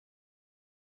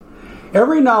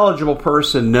Every knowledgeable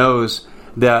person knows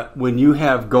that when you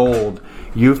have gold,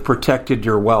 you've protected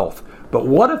your wealth. But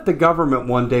what if the government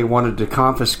one day wanted to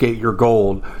confiscate your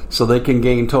gold so they can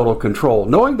gain total control,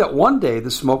 knowing that one day the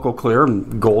smoke will clear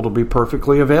and gold will be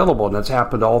perfectly available, and that's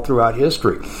happened all throughout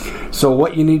history. So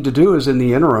what you need to do is, in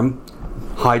the interim,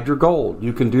 hide your gold.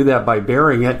 You can do that by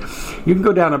burying it. You can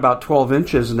go down about 12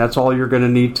 inches, and that's all you're going to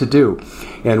need to do.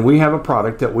 And we have a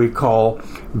product that we call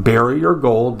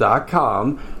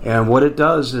buryyourgold.com, and what it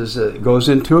does is it goes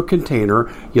into a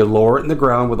container. You lower it in the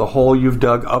ground with a hole you've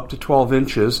dug up to 12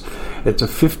 inches. It's a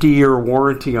 50-year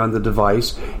warranty on the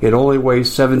device. It only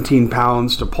weighs 17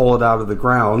 pounds to pull it out of the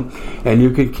ground, and you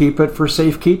can keep it for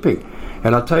safekeeping.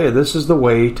 And I'll tell you, this is the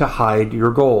way to hide your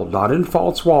gold, not in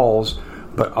false walls,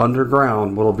 but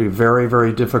underground. Will be very,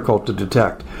 very difficult to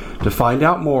detect. To find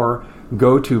out more,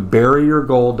 go to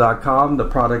buryyourgold.com. The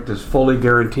product is fully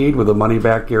guaranteed with a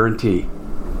money-back guarantee.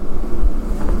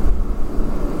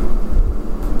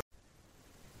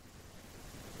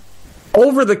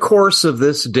 Over the course of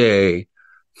this day,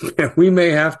 we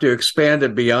may have to expand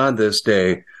it beyond this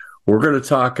day. We're going to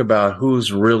talk about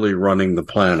who's really running the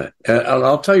planet. And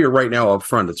I'll tell you right now up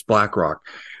front, it's BlackRock.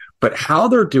 But how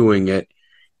they're doing it,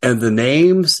 and the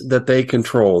names that they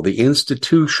control, the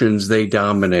institutions they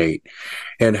dominate,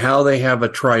 and how they have a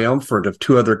triumvirate of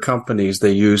two other companies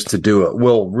they use to do it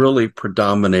will really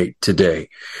predominate today.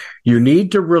 You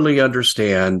need to really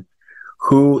understand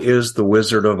who is the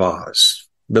Wizard of Oz,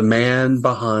 the man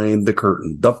behind the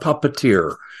curtain, the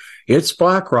puppeteer. It's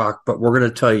BlackRock, but we're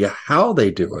going to tell you how they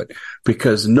do it,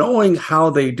 because knowing how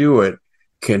they do it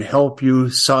can help you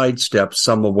sidestep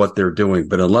some of what they're doing.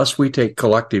 But unless we take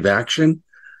collective action,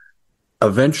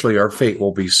 eventually our fate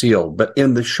will be sealed. But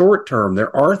in the short term,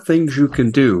 there are things you can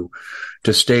do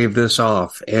to stave this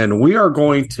off. And we are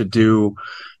going to do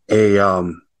a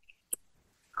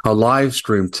live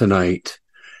stream tonight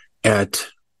at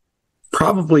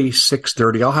probably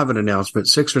 6:30. I'll have an announcement,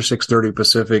 6 or 6:30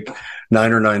 Pacific,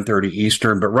 9 or 9:30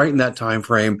 Eastern, but right in that time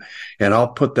frame. And I'll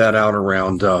put that out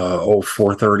around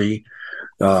 4:30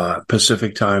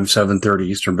 Pacific time, 7:30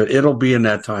 Eastern, but it'll be in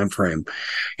that time frame.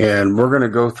 And we're going to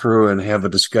go through and have a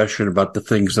discussion about the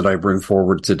things that I bring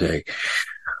forward today.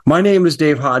 My name is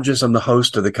Dave Hodges. I'm the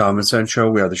host of The Common Sense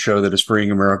Show. We are the show that is freeing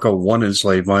America one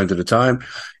enslaved mind at a time.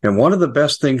 And one of the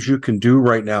best things you can do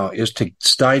right now is to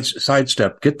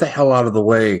sidestep, get the hell out of the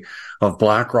way of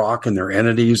BlackRock and their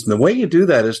entities. And the way you do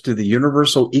that is to the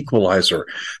universal equalizer.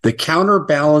 The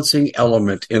counterbalancing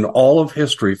element in all of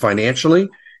history financially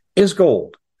is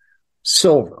gold,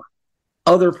 silver,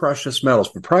 other precious metals,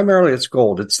 but primarily it's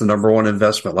gold. It's the number one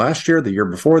investment last year, the year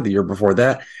before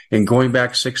that, and going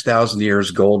back 6,000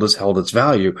 years, gold has held its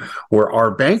value, where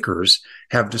our bankers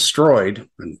have destroyed,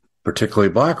 and particularly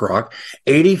BlackRock,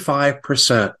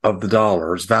 85% of the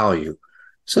dollar's value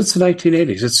since the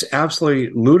 1980s. It's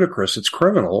absolutely ludicrous. It's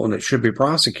criminal, and it should be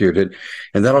prosecuted,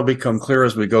 and that'll become clear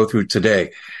as we go through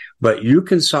today. But you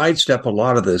can sidestep a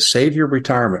lot of this. Save your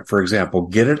retirement, for example.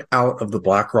 Get it out of the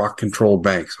BlackRock-controlled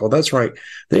banks. Oh, that's right.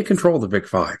 They control the Big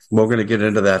Five. We're going to get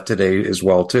into that today as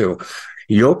well, too.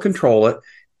 You'll control it,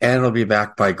 and it'll be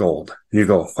backed by gold. And you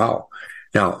go, wow.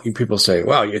 Now, people say,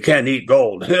 well, you can't eat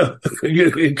gold.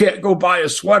 You can't go buy a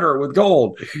sweater with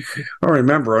gold. Well,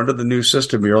 remember, under the new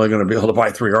system, you're only going to be able to buy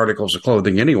 3 articles of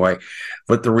clothing anyway.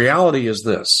 But the reality is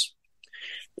this.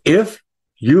 If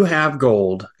you have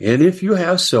gold, and if you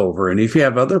have silver, and if you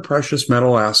have other precious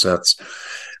metal assets,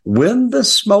 when the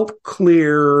smoke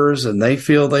clears and they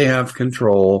feel they have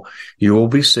control, you will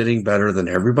be sitting better than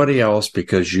everybody else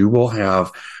because you will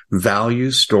have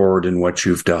value stored in what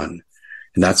you've done.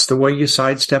 And that's the way you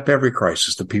sidestep every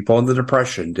crisis. The people in the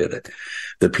Depression did it.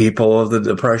 The people of the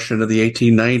Depression of the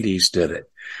 1890s did it.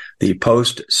 The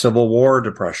post-Civil War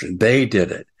Depression, they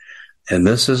did it. And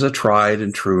this is a tried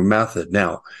and true method.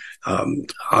 Now,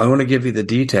 I want to give you the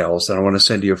details, and I want to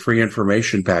send you a free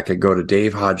information packet. Go to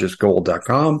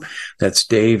davehodgesgold.com. That's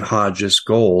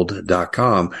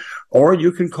davehodgesgold.com. Or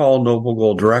you can call Noble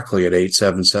Gold directly at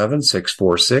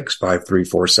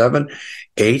 877-646-5347,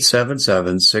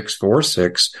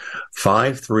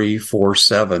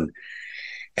 877-646-5347.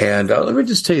 And let me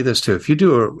just tell you this, too. If you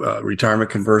do a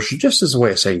retirement conversion, just as a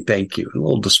way of saying thank you, a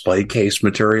little display case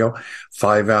material,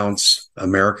 5-ounce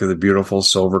America the Beautiful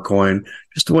silver coin,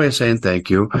 just a way of saying thank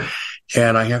you.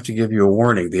 And I have to give you a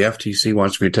warning. The FTC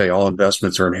wants me to tell you all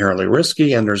investments are inherently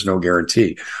risky and there's no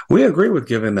guarantee. We agree with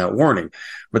giving that warning.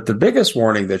 But the biggest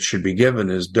warning that should be given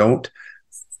is don't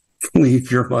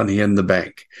leave your money in the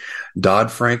bank.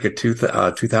 Dodd-Frank at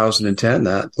 2010,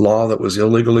 that law that was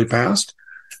illegally passed,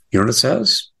 you know what it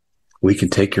says? We can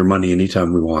take your money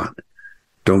anytime we want.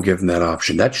 Don't give them that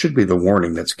option. That should be the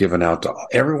warning that's given out to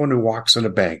everyone who walks in a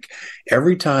bank.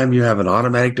 Every time you have an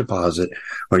automatic deposit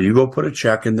or you go put a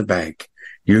check in the bank,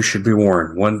 you should be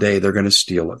warned. One day they're going to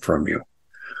steal it from you.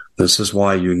 This is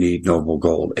why you need Noble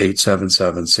Gold.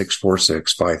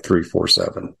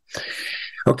 877-646-5347.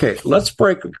 Okay, let's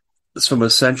break some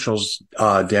essentials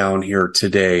down here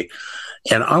today.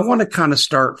 And I want to kind of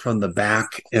start from the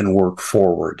back and work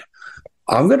forward.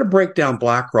 I'm going to break down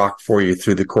BlackRock for you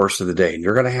through the course of the day. And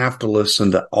you're going to have to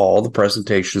listen to all the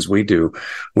presentations we do,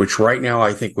 which right now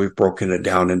I think we've broken it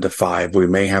down into 5. We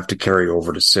may have to carry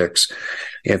over to 6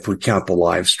 if we count the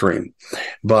live stream.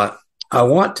 But I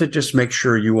want to just make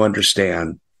sure you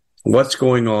understand what's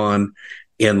going on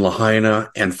in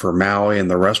Lahaina and for Maui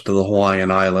and the rest of the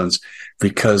Hawaiian Islands,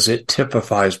 because it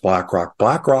typifies BlackRock.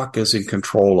 BlackRock is in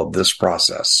control of this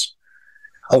process.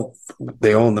 Oh,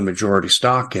 they own the majority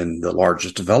stock in the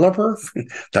largest developer.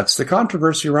 That's the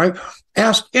controversy, right?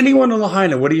 Ask anyone in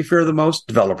Lahaina, what do you fear the most?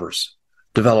 Developers.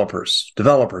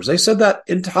 They said that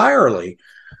entirely,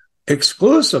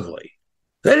 exclusively.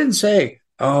 They didn't say,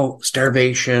 oh,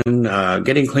 starvation,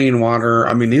 getting clean water.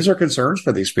 I mean, these are concerns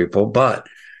for these people, but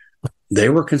they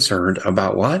were concerned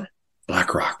about what?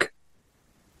 BlackRock.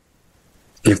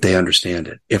 If they understand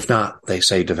it. If not, they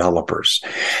say developers.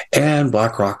 And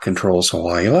BlackRock controls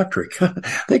Hawaii Electric.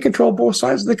 They control both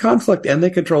sides of the conflict, and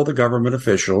they control the government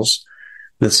officials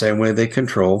the same way they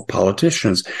control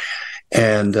politicians.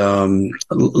 And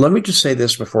let me just say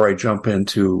this before I jump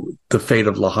into the fate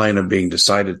of Lahaina being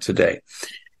decided today.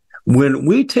 When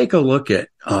we take a look at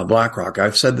BlackRock,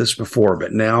 I've said this before,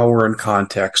 but now we're in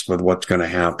context with what's going to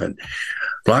happen.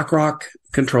 BlackRock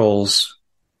controls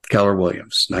Keller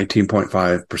Williams,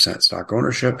 19.5% stock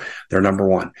ownership. They're number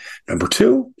 1. Number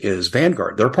 2 is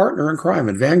Vanguard, their partner in crime.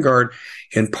 And Vanguard,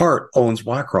 in part, owns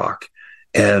BlackRock.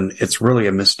 And it's really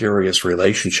a mysterious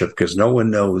relationship because no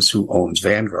one knows who owns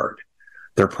Vanguard.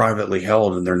 They're privately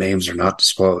held and their names are not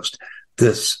disclosed.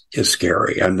 This is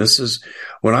scary. And this is,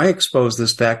 when I expose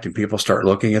this fact and people start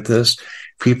looking at this,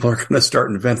 people are going to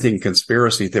start inventing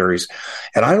conspiracy theories.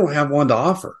 And I don't have one to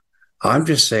offer. I'm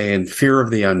just saying fear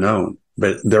of the unknown.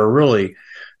 But they're really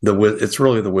it's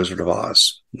really the Wizard of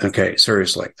Oz. Okay,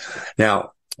 seriously.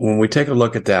 Now, when we take a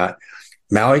look at that,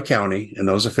 Maui County and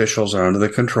those officials are under the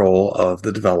control of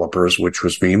the developers, which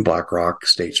was being BlackRock,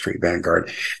 State Street,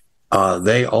 Vanguard.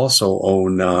 They also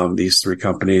own these 3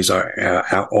 companies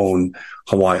own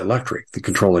Hawaii Electric, the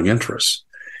controlling interests,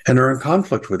 and they're in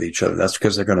conflict with each other. That's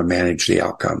because they're going to manage the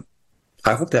outcome.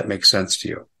 I hope that makes sense to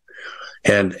you,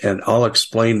 and I'll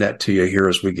explain that to you here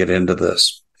as we get into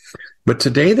this. But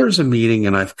today there's a meeting,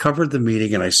 and I've covered the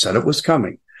meeting, and I said it was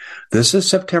coming. This is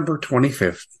September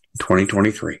 25th,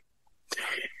 2023.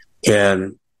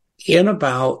 And in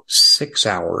about 6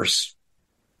 hours,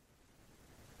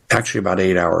 actually about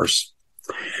 8 hours,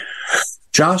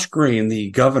 Josh Green,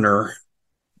 the governor,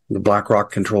 the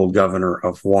BlackRock-controlled governor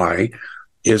of Hawaii,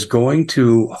 is going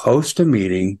to host a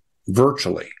meeting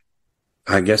virtually.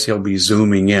 I guess he'll be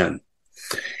Zooming in.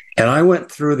 And I went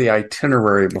through the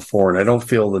itinerary before, and I don't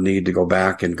feel the need to go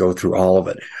back and go through all of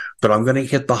it. But I'm going to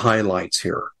hit the highlights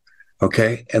here,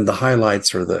 okay? And the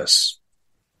highlights are this.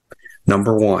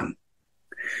 Number 1,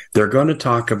 they're going to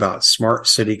talk about smart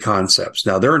city concepts.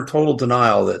 Now, they're in total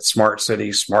denial that smart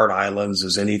cities, smart islands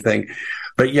is anything.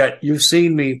 But yet, you've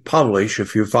seen me publish,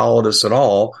 if you followed us at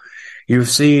all, you've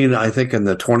seen, I think, in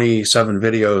the 27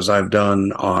 videos I've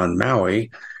done on Maui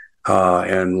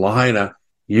and Lahaina,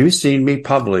 you've seen me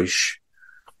publish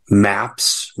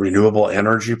maps, renewable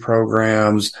energy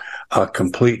programs, a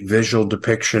complete visual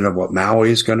depiction of what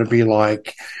Maui is going to be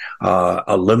like,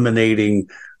 eliminating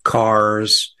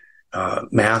cars,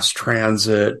 mass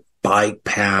transit, bike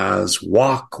paths,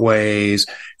 walkways,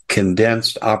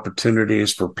 condensed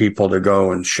opportunities for people to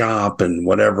go and shop and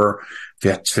whatever.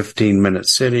 That's 15-minute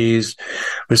cities.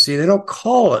 But see, they don't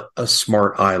call it a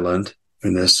smart island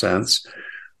in this sense,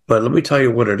 but let me tell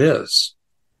you what it is.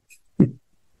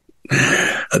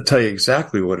 I'll tell you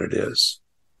exactly what it is.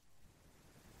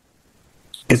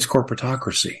 It's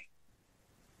corporatocracy.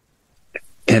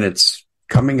 And it's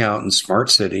coming out in smart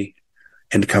city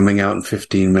and coming out in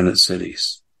 15-minute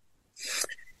cities.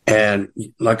 And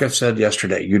like I said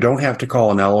yesterday, you don't have to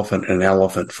call an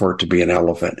elephant for it to be an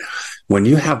elephant. When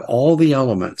you have all the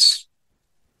elements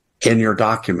in your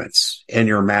documents, in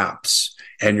your maps,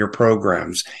 and your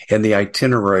programs, and the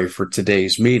itinerary for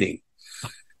today's meeting,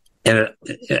 and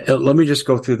let me just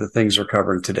go through the things we're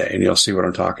covering today, and you'll see what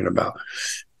I'm talking about.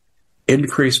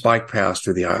 Increased bike paths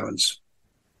through the islands.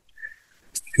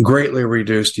 Greatly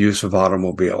reduced use of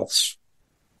automobiles.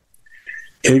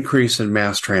 Increase in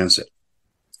mass transit.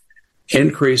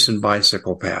 Increase in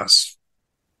bicycle paths.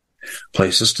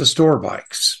 places to store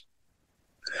bikes,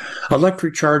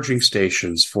 electric charging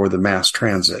stations for the mass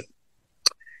transit.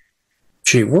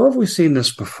 Gee, where have we seen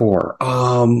this before?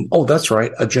 That's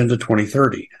right, Agenda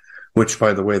 2030, which,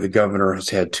 by the way, the governor has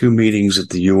had 2 meetings at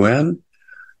the UN,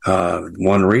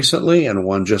 one recently and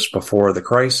one just before the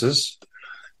crisis.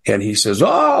 And he says,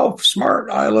 smart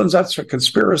islands, that's a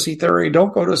conspiracy theory.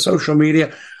 Don't go to social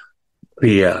media.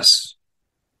 BS.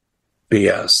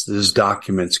 This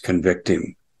documents convict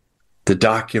him. The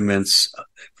documents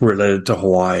related to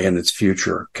Hawaii and its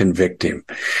future convict him.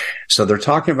 So they're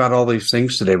talking about all these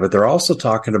things today, but they're also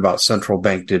talking about central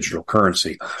bank digital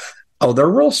currency. Oh, they're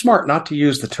real smart not to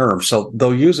use the term. So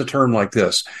they'll use a term like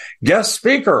this. Guest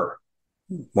speaker,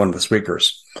 one of the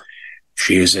speakers.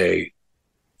 She's a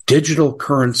digital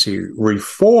currency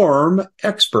reform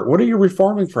expert. What are you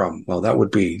reforming from? Well, that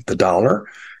would be the dollar.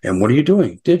 And what are you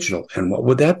doing? Digital. And what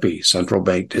would that be? Central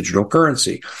bank digital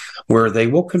currency, where they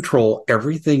will control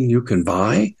everything you can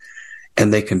buy,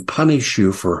 and they can punish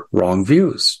you for wrong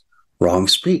views, wrong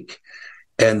speak,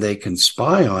 and they can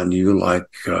spy on you like,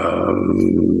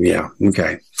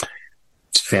 okay.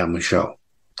 It's a family show.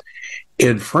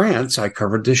 In France, I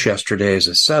covered this yesterday as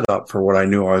a setup for what I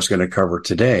knew I was going to cover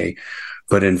today.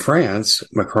 But in France,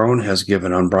 Macron has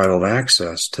given unbridled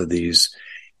access to these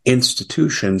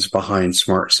institutions behind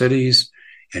smart cities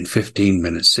and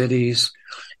 15-minute cities.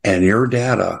 And your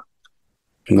data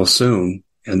will soon,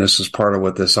 and this is part of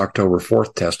what this October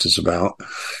 4th test is about,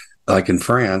 like in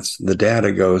France, the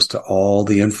data goes to all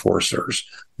the enforcers,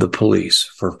 the police,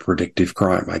 for predictive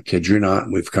crime. I kid you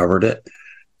not. We've covered it.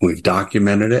 We've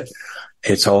documented it.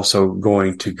 It's also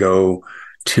going to go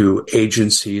to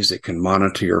agencies that can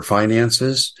monitor your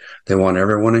finances. They want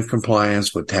everyone in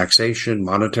compliance with taxation,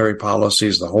 monetary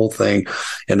policies, the whole thing.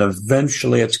 And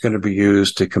eventually it's going to be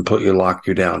used to completely lock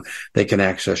you down. They can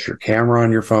access your camera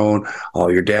on your phone,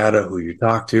 all your data, who you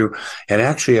talk to, and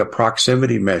actually a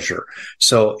proximity measure.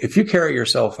 So if you carry your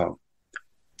cell phone,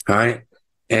 all right,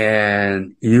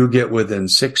 and you get within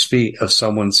 6 feet of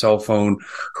someone's cell phone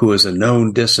who is a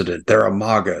known dissident, they're a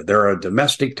MAGA, they're a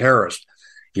domestic terrorist,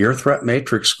 your threat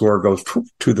matrix score goes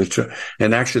to the,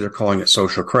 and actually they're calling it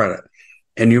social credit.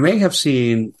 And you may have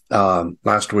seen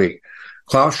last week,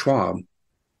 Klaus Schwab,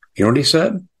 you know what he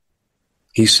said?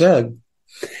 He said,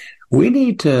 we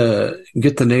need to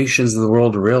get the nations of the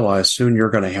world to realize soon you're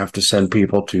going to have to send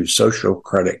people to social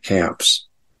credit camps.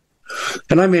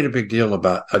 And I made a big deal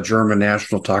about a German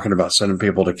national talking about sending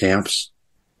people to camps.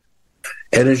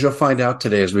 And as you'll find out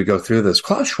today as we go through this,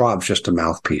 Klaus Schwab's just a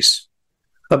mouthpiece.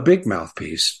 A big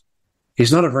mouthpiece.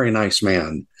 He's not a very nice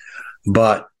man,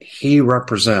 but he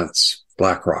represents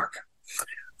BlackRock.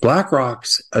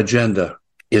 BlackRock's agenda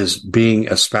is being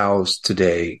espoused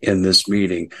today in this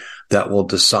meeting that will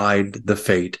decide the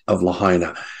fate of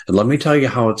Lahaina. And let me tell you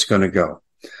how it's going to go.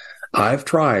 I've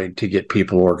tried to get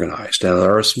people organized. Now,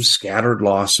 there are some scattered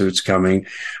lawsuits coming,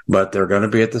 but they're going to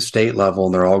be at the state level,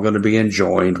 and they're all going to be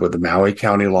enjoined with the Maui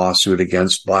County lawsuit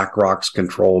against BlackRock's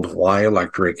controlled Hawaii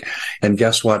Electric. And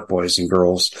guess what, boys and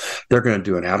girls? They're going to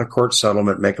do an out-of-court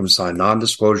settlement, make them sign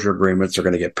non-disclosure agreements. They're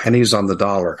going to get pennies on the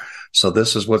dollar. So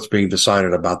this is what's being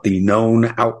decided about the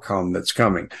known outcome that's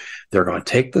coming. They're going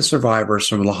to take the survivors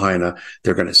from Lahaina.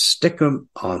 They're going to stick them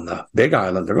on the Big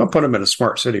Island. They're going to put them in a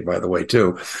smart city, by the way,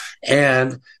 too.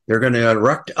 And they're going to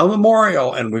erect a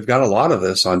memorial. And we've got a lot of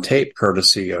this on tape,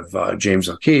 courtesy of James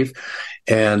O'Keefe.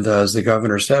 And as the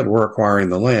governor said, we're acquiring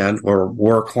the land.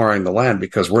 We're acquiring the land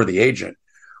because we're the agent.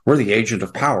 We're the agent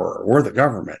of power. We're the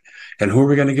government. And who are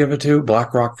we going to give it to?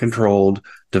 BlackRock-controlled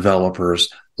developers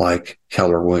like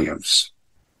Keller Williams.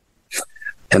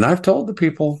 And I've told the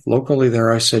people locally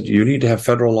there, I said, you need to have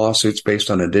federal lawsuits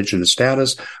based on indigenous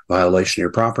status, violation of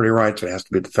your property rights. It has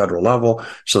to be at the federal level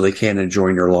so they can't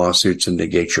enjoin your lawsuits and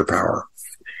negate your power.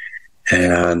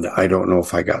 And I don't know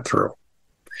if I got through.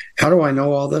 How do I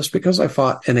know all this? Because I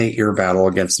fought an 8-year battle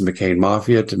against the McCain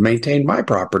Mafia to maintain my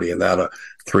property and that of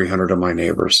 300 of my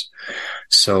neighbors.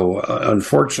 So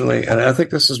unfortunately, and I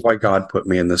think this is why God put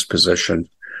me in this position,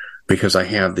 because I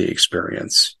have the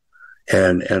experience.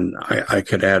 And I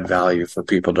could add value for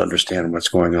people to understand what's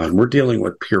going on. We're dealing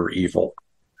with pure evil.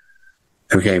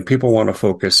 Okay, people want to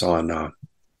focus on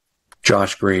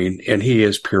Josh Green, and he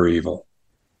is pure evil.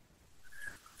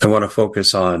 They want to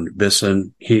focus on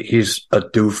Bisson. He's a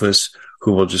doofus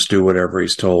who will just do whatever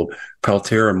he's told.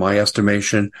 Peltier, in my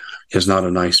estimation, is not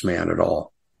a nice man at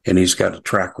all. And he's got a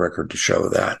track record to show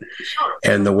that.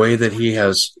 And the way that he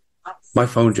has, my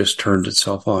phone just turned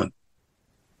itself on.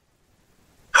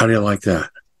 How do you like that?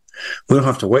 We don't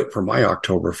have to wait for my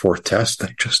October 4th test.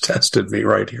 They just tested me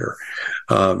right here.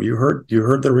 You heard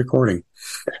the recording.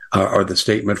 or the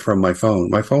statement from my phone.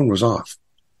 My phone was off.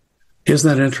 Isn't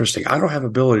that interesting? I don't have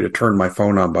ability to turn my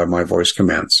phone on by my voice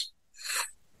commands.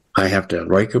 I have to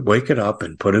wake it up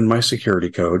and put in my security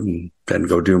code and then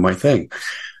go do my thing.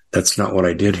 That's not what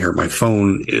I did here. My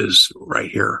phone is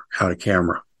right here, out of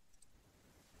camera.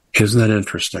 Isn't that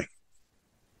interesting?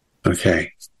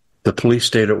 Okay. The police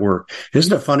state at work.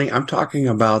 Isn't it funny? I'm talking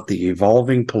about the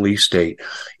evolving police state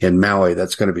in Maui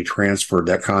that's going to be transferred,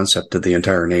 that concept, to the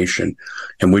entire nation.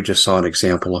 And we just saw an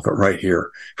example of it right here.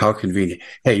 How convenient.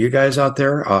 Hey, you guys out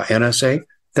there, NSA,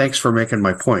 thanks for making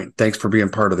my point. Thanks for being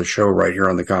part of the show right here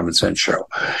on the Common Sense Show.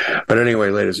 But anyway,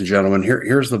 ladies and gentlemen,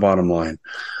 here's the bottom line.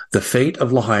 The fate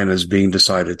of Lahaina is being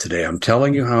decided today. I'm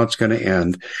telling you how it's going to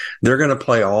end. They're going to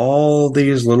play all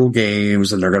these little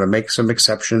games, and they're going to make some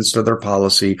exceptions to their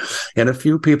policy. And a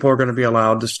few people are going to be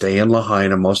allowed to stay in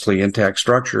Lahaina, mostly intact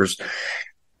structures,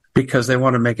 because they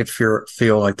want to make it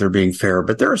feel like they're being fair.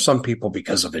 But there are some people,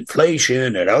 because of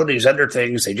inflation and all these other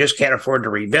things, they just can't afford to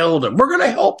rebuild, and we're going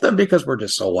to help them because we're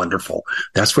just so wonderful.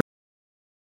 That's what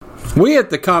we at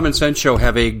the Common Sense Show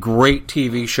have a great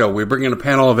TV show. We bring in a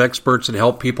panel of experts and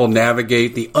help people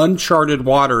navigate the uncharted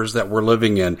waters that we're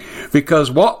living in.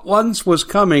 Because what once was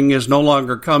coming is no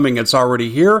longer coming. It's already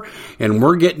here, and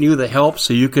we're getting you the help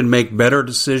so you can make better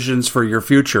decisions for your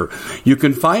future. You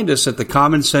can find us at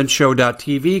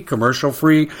thecommonsenseshow.tv,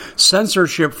 commercial-free,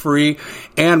 censorship-free,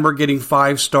 and we're getting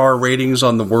 5-star ratings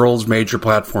on the world's major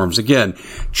platforms. Again,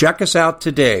 check us out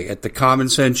today at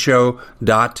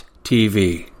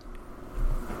thecommonsenseshow.tv.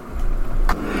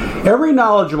 Every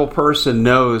knowledgeable person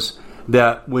knows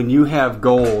that when you have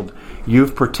gold,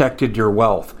 you've protected your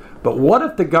wealth. But what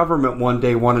if the government one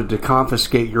day wanted to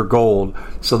confiscate your gold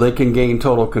so they can gain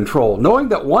total control, knowing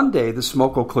that one day the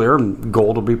smoke will clear and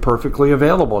gold will be perfectly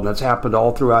available, and that's happened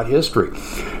all throughout history.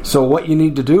 So what you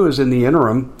need to do is, in the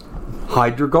interim,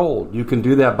 hide your gold. You can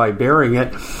do that by burying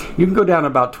it. You can go down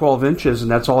about 12 inches, and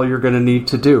that's all you're going to need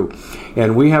to do.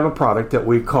 And we have a product that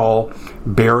we call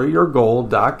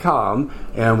buryyourgold.com,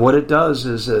 and what it does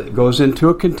is it goes into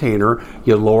a container.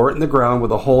 You lower it in the ground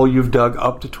with a hole you've dug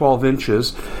up to 12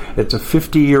 inches. It's a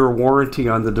 50-year warranty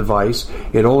on the device.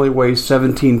 It only weighs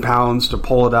 17 pounds to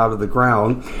pull it out of the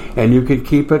ground, and you can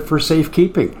keep it for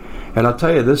safekeeping. And I'll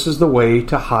tell you, this is the way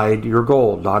to hide your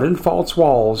gold, not in false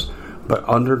walls, but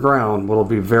underground. Will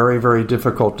be very, very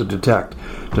difficult to detect.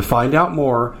 To find out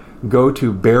more, go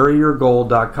to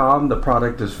buryyourgold.com. The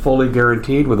product is fully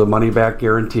guaranteed with a money-back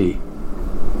guarantee.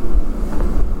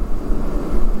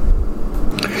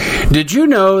 Did you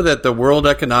know that the World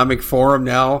Economic Forum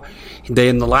now,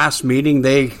 in the last meeting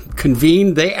they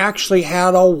convened, they actually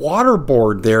had a water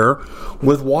board there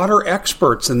with water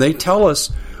experts, and they tell us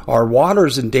our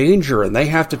water's in danger and they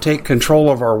have to take control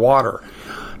of our water.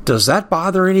 Does that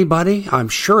bother anybody? I'm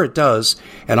sure it does.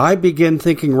 And I begin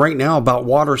thinking right now about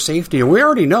water safety. And we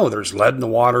already know there's lead in the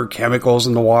water, chemicals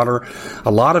in the water.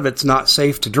 A lot of it's not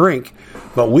safe to drink.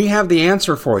 But we have the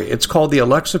answer for you. It's called the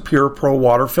Alexa Pure Pro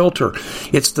Water Filter.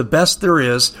 It's the best there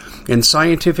is, and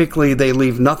scientifically they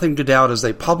leave nothing to doubt as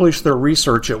they publish their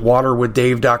research at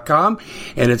waterwithdave.com,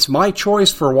 and it's my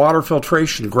choice for water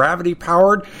filtration. Gravity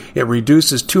powered, it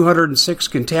reduces 206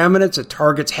 contaminants, it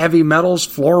targets heavy metals,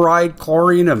 fluoride,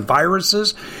 chlorine, and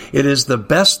viruses. It is the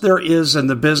best there is in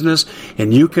the business,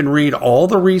 and you can read all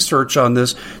the research on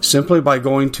this simply by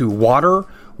going to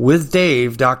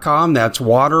waterwithdave.com. That's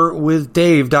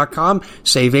waterwithdave.com.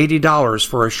 Save $80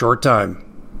 for a short time.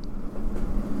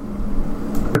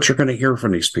 What you're going to hear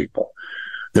from these people,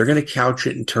 they're going to couch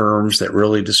it in terms that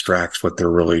really distracts what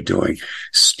they're really doing.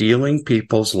 Stealing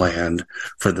people's land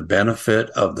for the benefit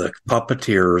of the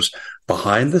puppeteers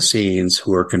behind the scenes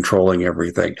who are controlling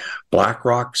everything.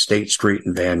 BlackRock, State Street,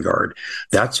 and Vanguard.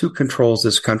 That's who controls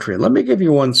this country. And let me give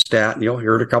you one stat, and you'll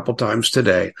hear it a couple times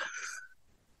today.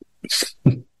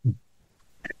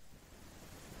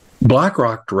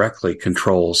 BlackRock directly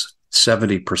controls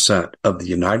 70% of the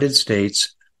United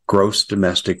States gross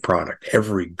domestic product.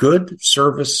 Every good,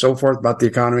 service, so forth about the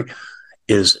economy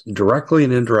is directly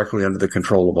and indirectly under the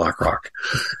control of BlackRock.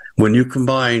 When you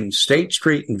combine State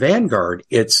Street and Vanguard,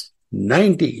 it's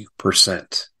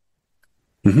 90%.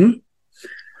 And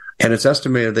it's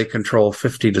estimated they control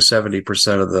 50 to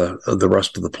 70% of the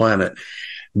rest of the planet.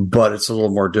 But it's a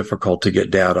little more difficult to get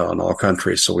data on all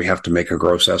countries, so we have to make a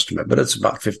gross estimate. But it's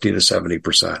about 50 to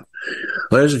 70%.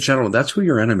 Ladies and gentlemen, that's who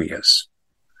your enemy is.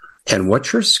 And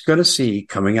what you're going to see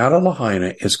coming out of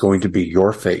Lahaina is going to be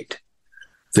your fate.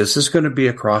 This is going to be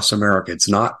across America. It's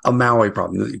not a Maui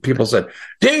problem. People said,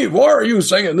 Dave, why are you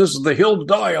saying this is the hill to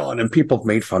die on? And people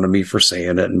made fun of me for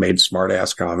saying it and made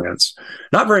smart-ass comments.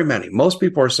 Not very many. Most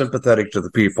people are sympathetic to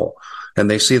the people,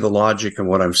 and they see the logic in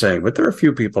what I'm saying. But there are a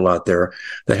few people out there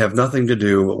that have nothing to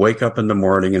do but wake up in the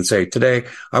morning and say, today,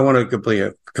 I want to be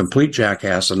a complete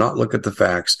jackass and not look at the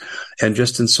facts and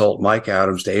just insult Mike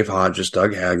Adams, Dave Hodges,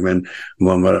 Doug Hagman.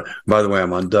 By the way,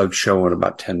 I'm on Doug's show in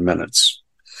about 10 minutes.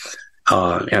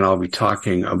 And I'll be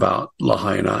talking about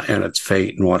Lahaina and its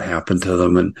fate and what happened to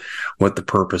them and what the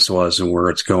purpose was and where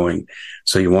it's going.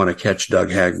 So you want to catch Doug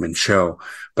Hagman's show.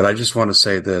 But I just want to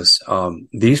say this.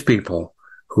 These people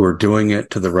who are doing it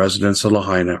to the residents of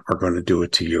Lahaina are going to do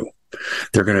it to you.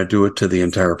 They're going to do it to the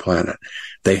entire planet.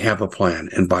 They have a plan.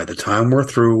 And by the time we're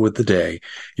through with the day,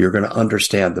 you're going to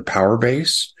understand the power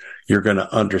base. You're going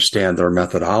to understand their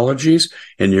methodologies,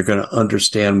 and you're going to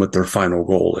understand what their final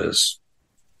goal is.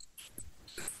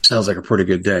 Sounds like a pretty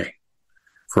good day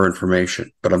for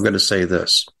information. But I'm going to say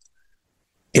this.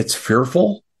 It's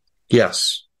fearful,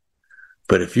 yes.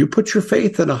 But if you put your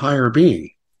faith in a higher being,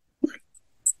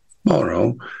 oh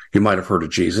no, you might have heard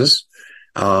of Jesus,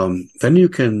 then you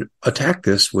can attack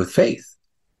this with faith.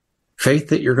 Faith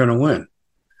that you're going to win.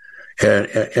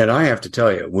 And I have to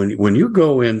tell you, when you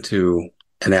go into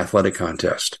an athletic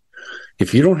contest,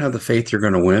 if you don't have the faith you're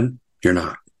going to win, you're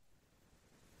not.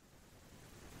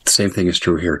 The same thing is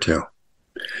true here too.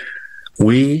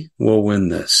 We will win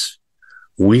this.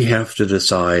 We have to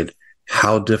decide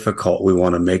how difficult we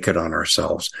want to make it on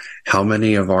ourselves. How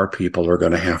many of our people are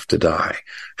going to have to die?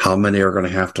 How many are going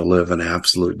to have to live in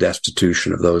absolute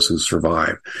destitution of those who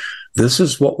survive? This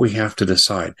is what we have to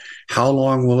decide. How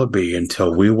long will it be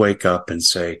until we wake up and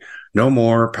say, no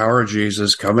more, power of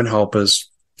Jesus, come and help us?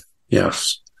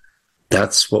 Yes.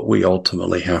 That's what we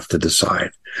ultimately have to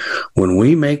decide. When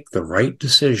we make the right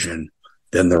decision,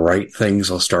 then the right things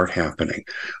will start happening.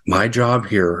 My job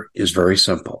here is very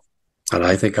simple, and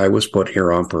I think I was put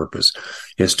here on purpose,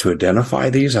 is to identify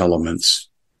these elements,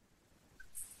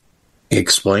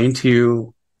 explain to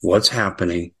you what's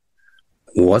happening,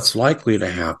 what's likely to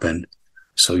happen,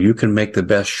 so you can make the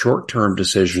best short-term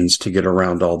decisions to get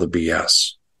around all the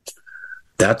BS.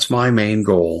 That's my main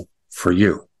goal for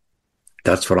you.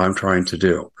 That's what I'm trying to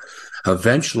do.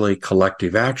 Eventually,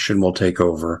 collective action will take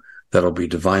over that'll be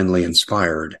divinely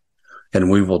inspired,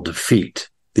 and we will defeat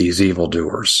these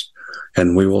evildoers,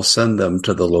 and we will send them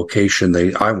to the location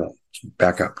I won't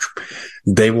back up.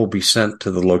 They will be sent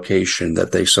to the location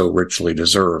that they so richly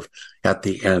deserve at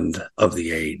the end of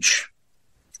the age.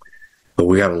 But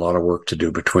we got a lot of work to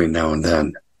do between now and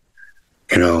then.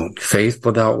 You know, faith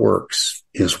without works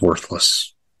is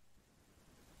worthless.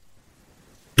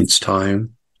 It's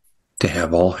time to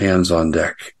have all hands on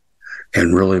deck.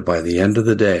 And really by the end of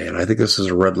the day, and I think this is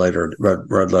a red letter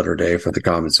day for the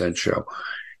Common Sense Show,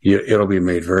 it'll be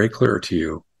made very clear to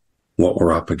you what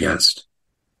we're up against.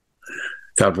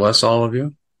 God bless all of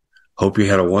you. Hope you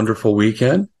had a wonderful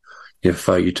weekend. If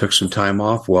you took some time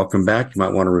off, welcome back. You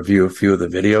might want to review a few of the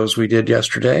videos we did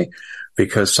yesterday,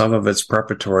 because some of it's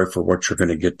preparatory for what you're going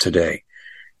to get today.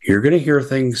 You're going to hear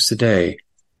things today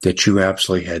that you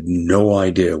absolutely had no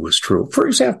idea was true. For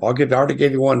example, I already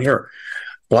gave you one here.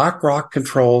 BlackRock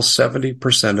controls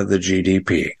 70% of the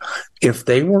GDP. If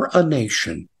they were a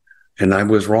nation, and I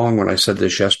was wrong when I said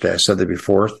this yesterday, I said they'd be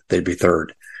fourth, they'd be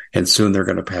third, and soon they're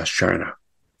going to pass China.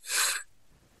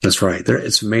 That's right.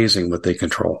 It's amazing what they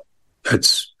control.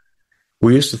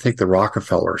 We used to think the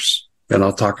Rockefellers, and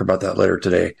I'll talk about that later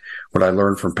today, what I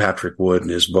learned from Patrick Wood in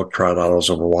his book, Trout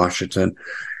Autos Over Washington.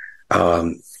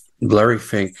 Larry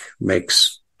Fink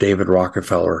makes David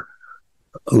Rockefeller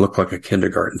look like a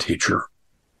kindergarten teacher.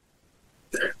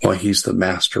 Well, he's the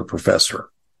master professor.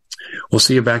 We'll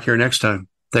see you back here next time.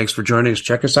 Thanks for joining us.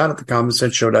 Check us out at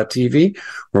thecommonsenseshow.tv,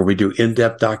 where we do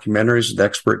in-depth documentaries with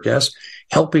expert guests,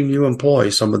 helping you employ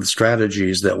some of the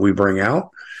strategies that we bring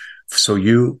out so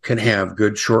you can have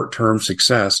good short-term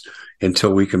success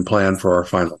until we can plan for our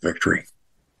final victory.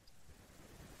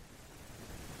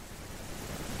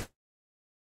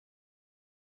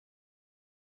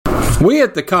 We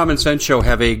at the Common Sense Show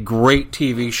have a great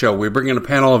TV show. We bring in a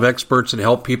panel of experts that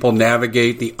help people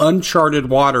navigate the uncharted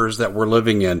waters that we're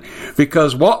living in.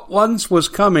 Because what once was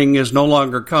coming is no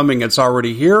longer coming. It's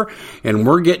already here, and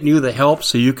we're getting you the help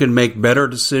so you can make better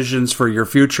decisions for your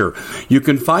future. You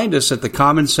can find us at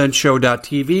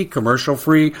thecommonsenseshow.tv,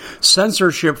 commercial-free,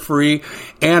 censorship-free,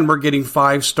 and we're getting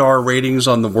 5-star ratings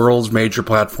on the world's major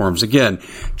platforms. Again,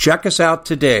 check us out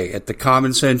today at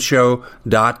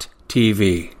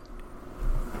thecommonsenseshow.tv.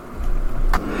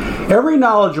 Every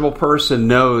knowledgeable person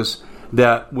knows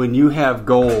that when you have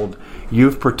gold,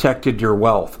 you've protected your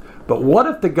wealth. But what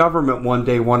if the government one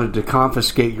day wanted to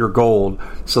confiscate your gold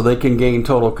so they can gain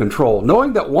total control,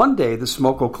 knowing that one day the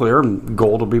smoke will clear and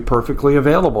gold will be perfectly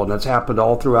available, and that's happened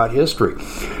all throughout history.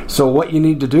 So what you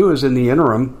need to do is, in the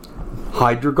interim,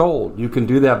 hide your gold. You can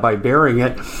do that by burying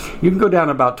it. You can go down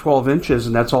about 12 inches,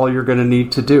 and that's all you're going to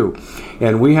need to do.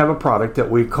 And we have a product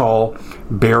that we call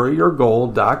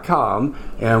buryyourgold.com,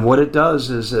 and what it does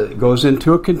is it goes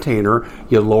into a container.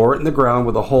 You lower it in the ground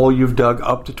with a hole you've dug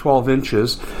up to 12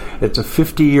 inches. It's a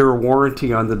 50-year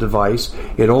warranty on the device.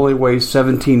 It only weighs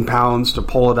 17 pounds to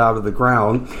pull it out of the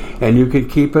ground, and you can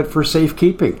keep it for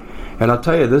safekeeping. And I'll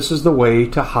tell you, this is the way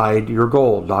to hide your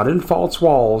gold, not in false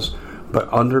walls,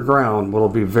 but underground, will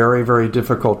be very, very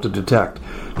difficult to detect.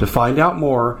 To find out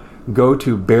more, go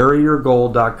to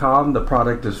buryyourgold.com. The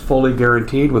product is fully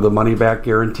guaranteed with a money-back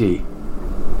guarantee.